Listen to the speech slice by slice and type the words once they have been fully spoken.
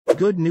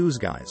Good news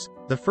guys,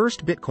 the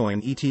first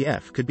Bitcoin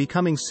ETF could be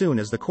coming soon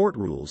as the court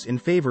rules in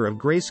favor of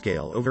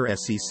Grayscale over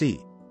SEC.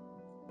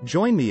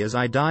 Join me as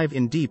I dive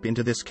in deep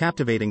into this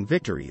captivating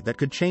victory that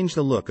could change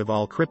the look of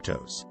all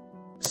cryptos.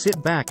 Sit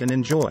back and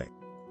enjoy.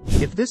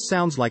 If this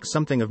sounds like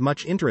something of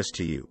much interest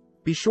to you,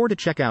 be sure to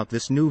check out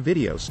this new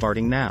video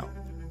starting now.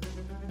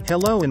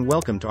 Hello and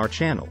welcome to our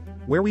channel,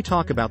 where we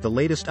talk about the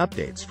latest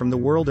updates from the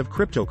world of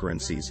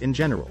cryptocurrencies in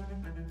general.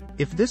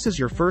 If this is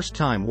your first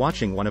time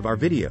watching one of our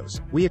videos,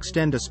 we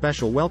extend a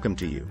special welcome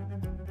to you.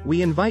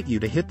 We invite you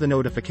to hit the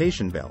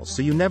notification bell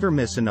so you never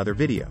miss another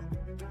video.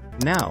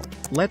 Now,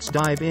 let's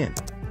dive in.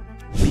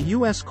 The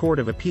U.S. Court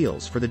of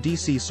Appeals for the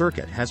D.C.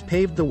 Circuit has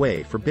paved the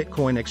way for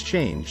Bitcoin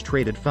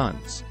exchange-traded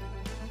funds.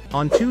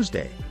 On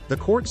Tuesday, the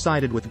court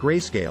sided with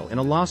Grayscale in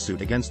a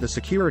lawsuit against the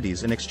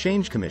Securities and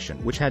Exchange Commission,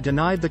 which had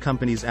denied the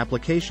company's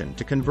application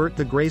to convert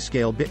the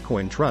Grayscale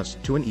Bitcoin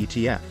Trust to an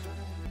ETF.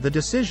 The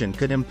decision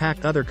could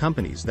impact other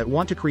companies that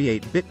want to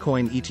create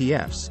Bitcoin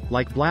ETFs,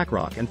 like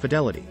BlackRock and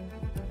Fidelity.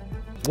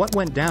 What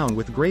went down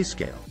with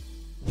Grayscale?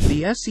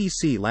 The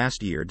SEC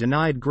last year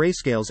denied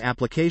Grayscale's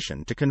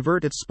application to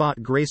convert its spot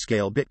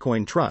Grayscale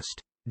Bitcoin Trust,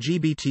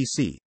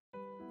 GBTC,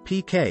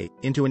 PK,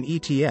 into an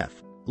ETF,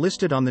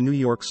 listed on the New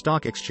York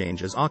Stock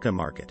Exchange as ACA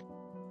market.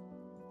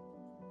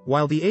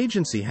 While the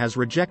agency has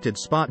rejected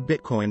spot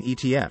Bitcoin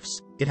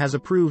ETFs, it has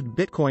approved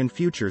Bitcoin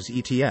futures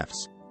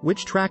ETFs,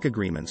 which track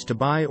agreements to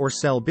buy or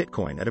sell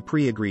Bitcoin at a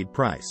pre-agreed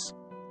price.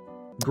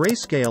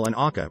 Grayscale and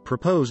ACA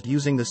proposed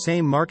using the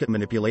same market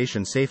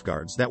manipulation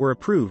safeguards that were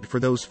approved for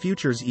those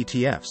futures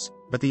ETFs,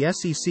 but the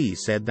SEC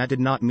said that did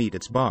not meet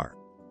its bar.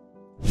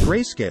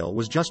 Grayscale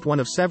was just one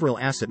of several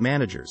asset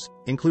managers,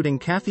 including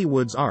Cathie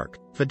Wood's ARK,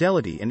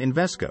 Fidelity and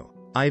Invesco,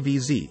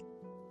 IVZ,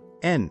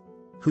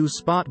 whose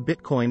spot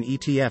Bitcoin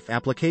ETF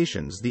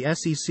applications the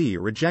SEC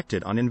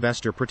rejected on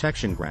investor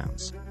protection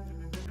grounds.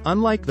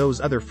 Unlike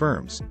those other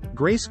firms,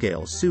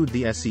 Grayscale sued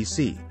the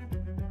SEC.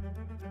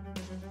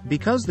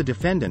 Because the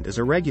defendant is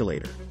a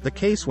regulator, the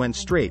case went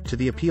straight to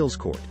the appeals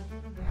court.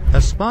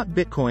 A spot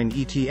Bitcoin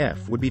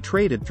ETF would be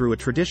traded through a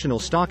traditional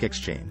stock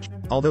exchange,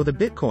 although the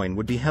Bitcoin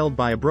would be held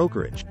by a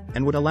brokerage,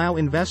 and would allow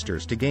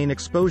investors to gain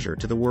exposure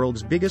to the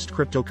world's biggest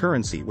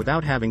cryptocurrency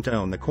without having to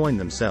own the coin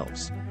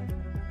themselves.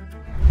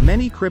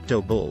 Many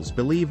crypto bulls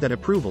believe that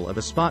approval of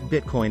a spot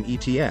Bitcoin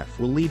ETF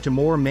will lead to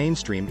more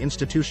mainstream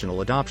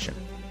institutional adoption.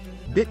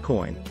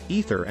 Bitcoin,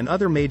 Ether and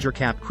other major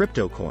cap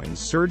crypto coins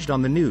surged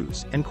on the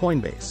news, and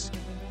Coinbase,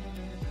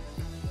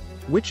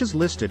 which is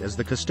listed as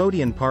the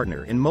custodian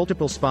partner in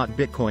multiple spot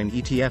Bitcoin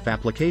ETF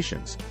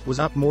applications, was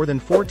up more than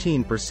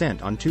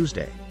 14% on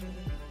Tuesday.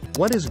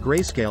 What is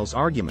Grayscale's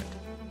argument?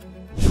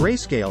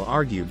 Grayscale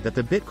argued that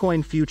the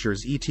Bitcoin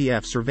futures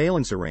ETF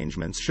surveillance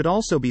arrangements should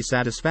also be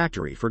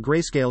satisfactory for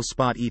Grayscale's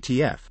spot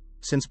ETF,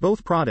 since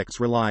both products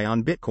rely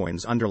on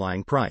Bitcoin's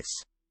underlying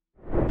price.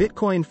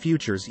 Bitcoin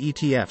futures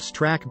ETFs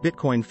track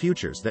Bitcoin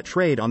futures that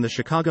trade on the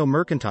Chicago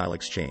Mercantile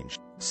Exchange,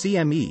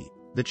 CME,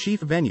 the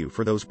chief venue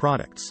for those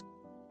products.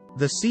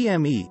 The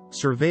CME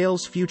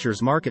surveils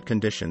futures market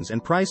conditions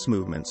and price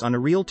movements on a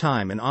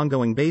real-time and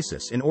ongoing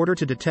basis in order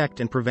to detect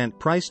and prevent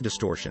price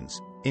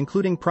distortions,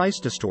 including price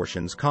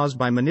distortions caused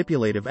by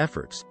manipulative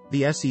efforts,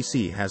 the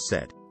SEC has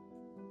said.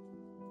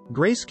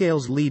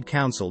 Grayscale's lead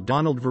counsel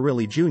Donald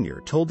Verrilli Jr.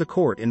 told the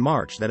court in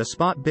March that a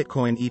spot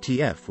Bitcoin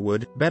ETF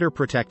would better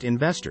protect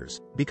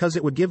investors, because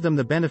it would give them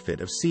the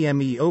benefit of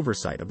CME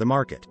oversight of the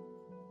market.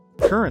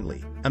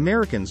 Currently,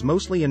 Americans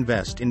mostly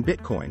invest in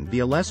Bitcoin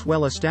via less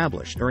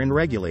well-established or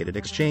unregulated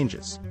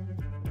exchanges.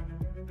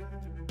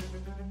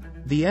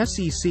 The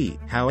SEC,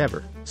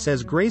 however,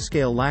 says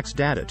Grayscale lacks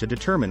data to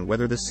determine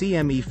whether the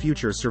CME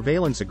futures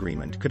surveillance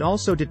agreement could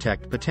also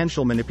detect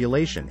potential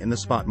manipulation in the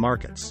spot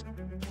markets.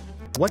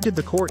 What did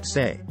the court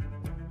say?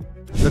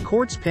 The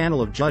court's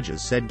panel of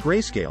judges said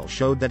Grayscale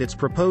showed that its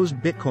proposed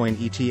Bitcoin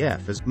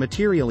ETF is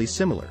materially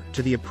similar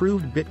to the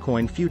approved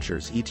Bitcoin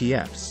futures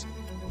ETFs.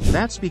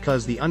 That's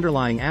because the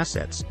underlying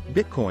assets,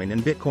 Bitcoin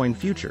and Bitcoin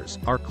futures,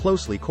 are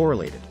closely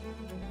correlated.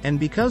 And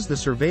because the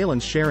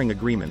surveillance sharing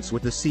agreements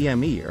with the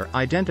CME are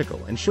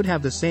identical and should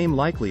have the same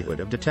likelihood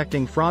of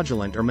detecting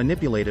fraudulent or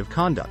manipulative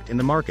conduct in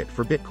the market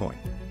for Bitcoin.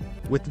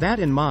 With that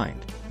in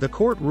mind, the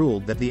court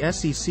ruled that the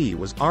SEC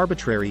was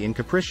arbitrary and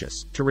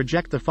capricious to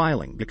reject the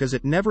filing because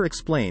it never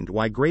explained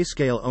why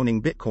Grayscale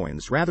owning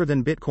Bitcoins rather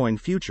than Bitcoin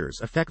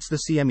futures affects the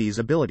CME's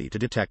ability to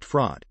detect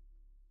fraud.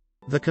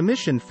 The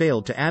commission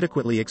failed to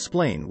adequately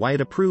explain why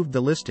it approved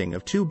the listing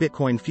of two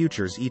Bitcoin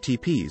futures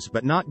ETPs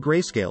but not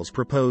Grayscale's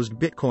proposed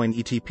Bitcoin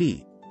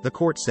ETP, the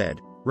court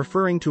said,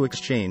 referring to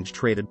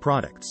exchange-traded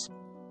products.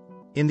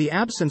 In the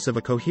absence of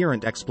a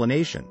coherent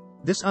explanation,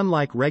 this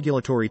unlike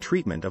regulatory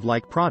treatment of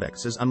like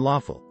products is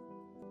unlawful.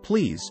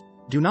 Please,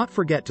 do not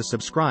forget to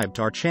subscribe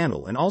to our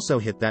channel and also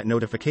hit that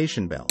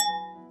notification bell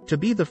to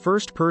be the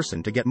first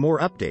person to get more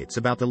updates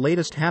about the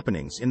latest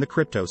happenings in the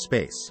crypto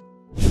space.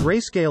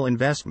 Grayscale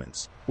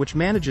Investments, which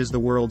manages the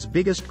world's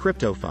biggest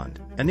crypto fund,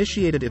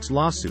 initiated its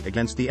lawsuit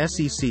against the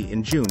SEC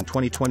in June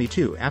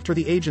 2022 after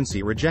the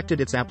agency rejected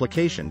its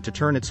application to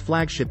turn its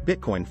flagship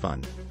Bitcoin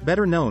fund,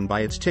 better known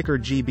by its ticker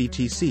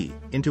GBTC,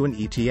 into an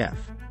ETF.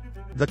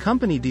 The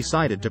company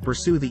decided to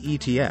pursue the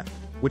ETF,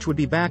 which would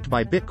be backed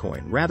by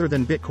Bitcoin rather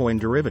than Bitcoin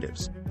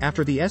derivatives,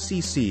 after the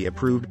SEC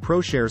approved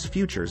ProShares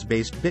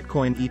futures-based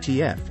Bitcoin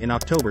ETF in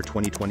October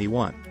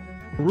 2021.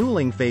 The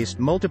ruling faced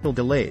multiple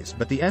delays,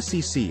 but the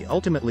SEC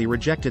ultimately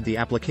rejected the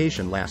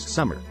application last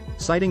summer,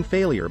 citing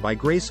failure by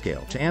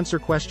Grayscale to answer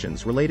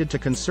questions related to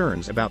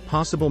concerns about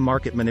possible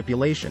market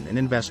manipulation and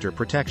investor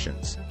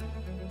protections.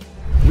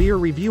 "We are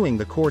reviewing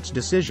the court's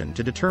decision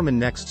to determine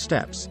next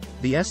steps,"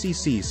 the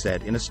SEC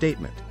said in a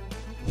statement.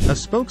 A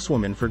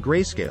spokeswoman for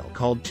Grayscale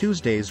called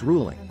Tuesday's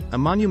ruling a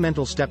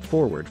monumental step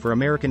forward for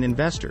American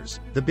investors,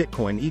 the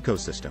Bitcoin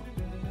ecosystem,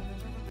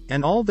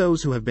 and all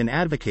those who have been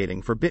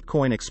advocating for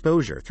Bitcoin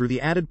exposure through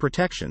the added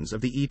protections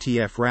of the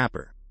ETF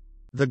wrapper.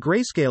 The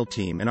Grayscale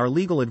team and our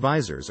legal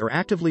advisors are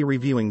actively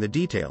reviewing the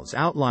details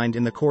outlined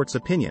in the court's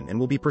opinion and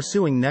will be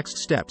pursuing next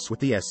steps with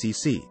the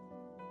SEC.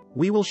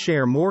 "We will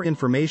share more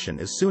information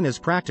as soon as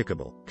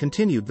practicable,"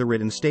 continued the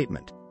written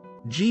statement.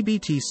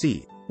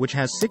 GBTC, which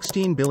has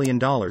 $16 billion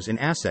in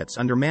assets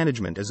under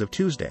management as of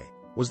Tuesday,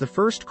 was the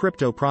first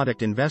crypto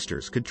product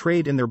investors could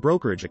trade in their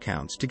brokerage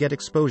accounts to get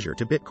exposure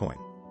to Bitcoin.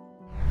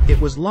 It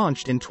was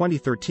launched in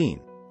 2013,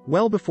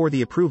 well before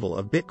the approval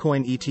of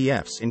Bitcoin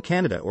ETFs in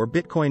Canada or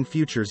Bitcoin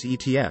futures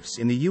ETFs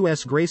in the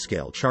US.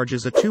 Grayscale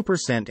charges a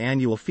 2%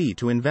 annual fee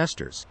to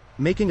investors,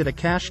 making it a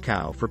cash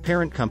cow for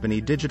parent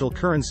company Digital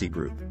Currency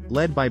Group,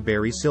 led by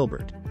Barry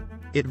Silbert.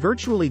 "It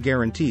virtually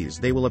guarantees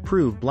they will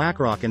approve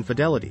BlackRock and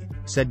Fidelity,"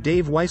 said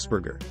Dave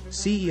Weisberger,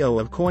 CEO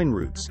of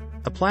CoinRoots,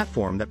 a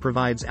platform that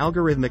provides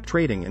algorithmic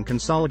trading and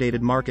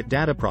consolidated market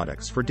data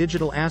products for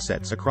digital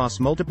assets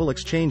across multiple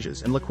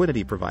exchanges and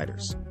liquidity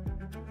providers.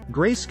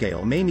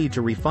 Grayscale may need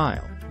to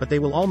refile, but they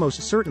will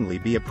almost certainly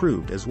be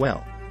approved as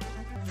well.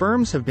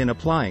 Firms have been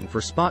applying for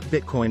spot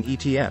Bitcoin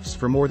ETFs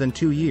for more than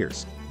 2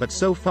 years, but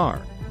so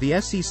far, the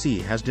SEC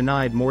has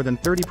denied more than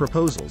 30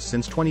 proposals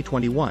since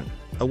 2021,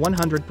 a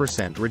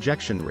 100%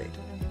 rejection rate.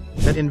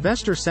 That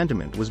investor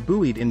sentiment was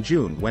buoyed in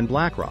June when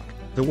BlackRock,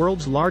 the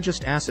world's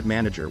largest asset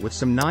manager with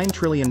some $9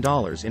 trillion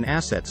in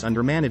assets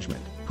under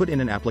management, put in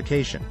an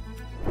application.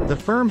 The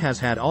firm has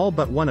had all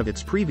but one of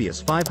its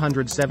previous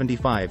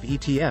 575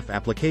 ETF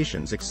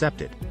applications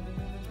accepted.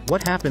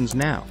 What happens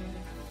now?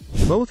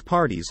 Both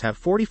parties have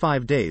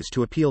 45 days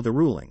to appeal the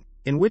ruling,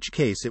 in which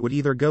case it would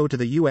either go to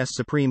the US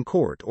Supreme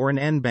Court or an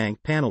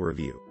en-banc panel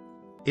review.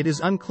 It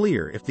is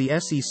unclear if the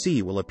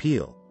SEC will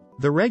appeal.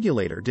 The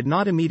regulator did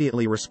not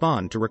immediately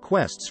respond to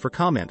requests for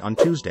comment on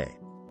Tuesday.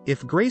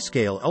 If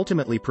Grayscale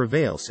ultimately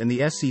prevails and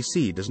the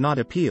SEC does not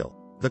appeal,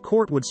 the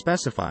court would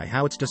specify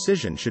how its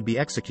decision should be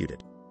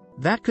executed.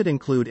 That could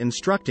include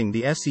instructing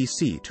the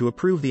SEC to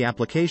approve the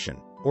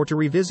application, or to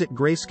revisit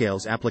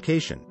Grayscale's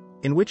application,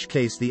 in which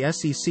case the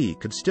SEC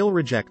could still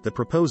reject the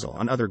proposal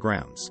on other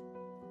grounds.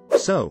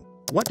 So,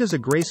 what does a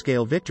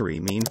Grayscale victory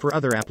mean for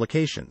other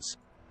applications?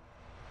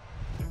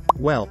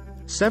 Well,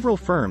 several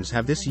firms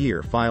have this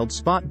year filed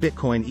spot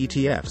Bitcoin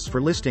ETFs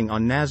for listing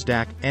on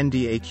NASDAQ,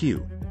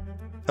 NDAQ,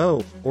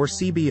 or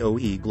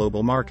CBOE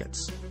global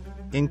markets,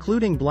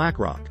 including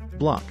BlackRock,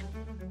 Block,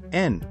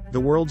 the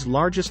world's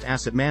largest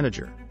asset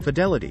manager,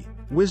 Fidelity,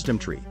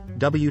 WisdomTree,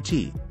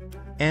 WT,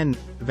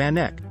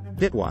 VanEck,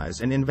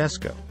 Bitwise and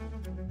Invesco.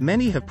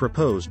 Many have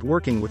proposed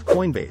working with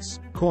Coinbase,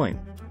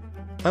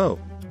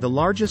 the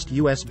largest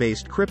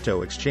US-based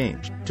crypto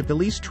exchange, to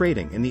police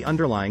trading in the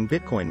underlying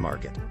Bitcoin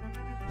market.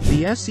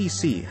 The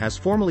SEC has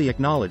formally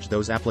acknowledged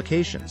those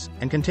applications,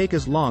 and can take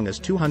as long as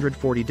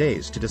 240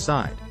 days to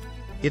decide.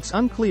 It's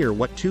unclear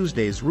what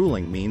Tuesday's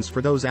ruling means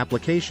for those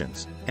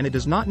applications, and it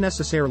does not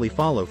necessarily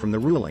follow from the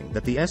ruling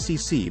that the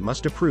SEC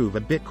must approve a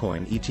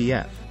Bitcoin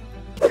ETF.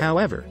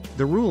 However,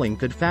 the ruling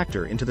could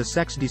factor into the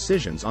SEC's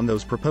decisions on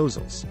those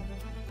proposals.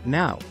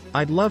 Now,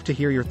 I'd love to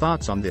hear your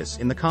thoughts on this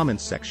in the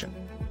comments section.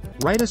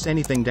 Write us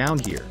anything down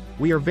here,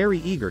 we are very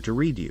eager to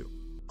read you.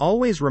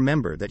 Always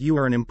remember that you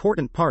are an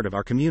important part of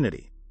our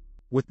community.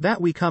 With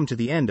that, we come to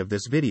the end of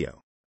this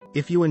video.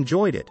 If you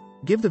enjoyed it,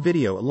 give the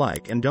video a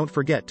like and don't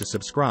forget to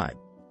subscribe.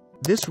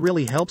 This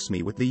really helps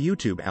me with the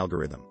YouTube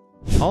algorithm.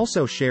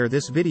 Also share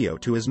this video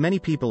to as many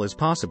people as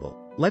possible.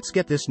 Let's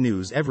get this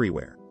news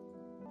everywhere.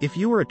 If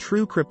you are a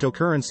true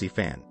cryptocurrency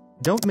fan,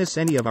 don't miss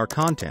any of our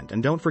content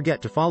and don't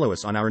forget to follow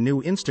us on our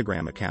new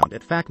Instagram account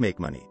at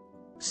FactMakeMoney.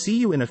 See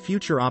you in a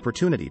future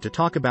opportunity to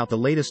talk about the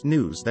latest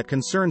news that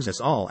concerns us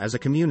all as a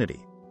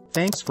community.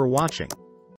 Thanks for watching.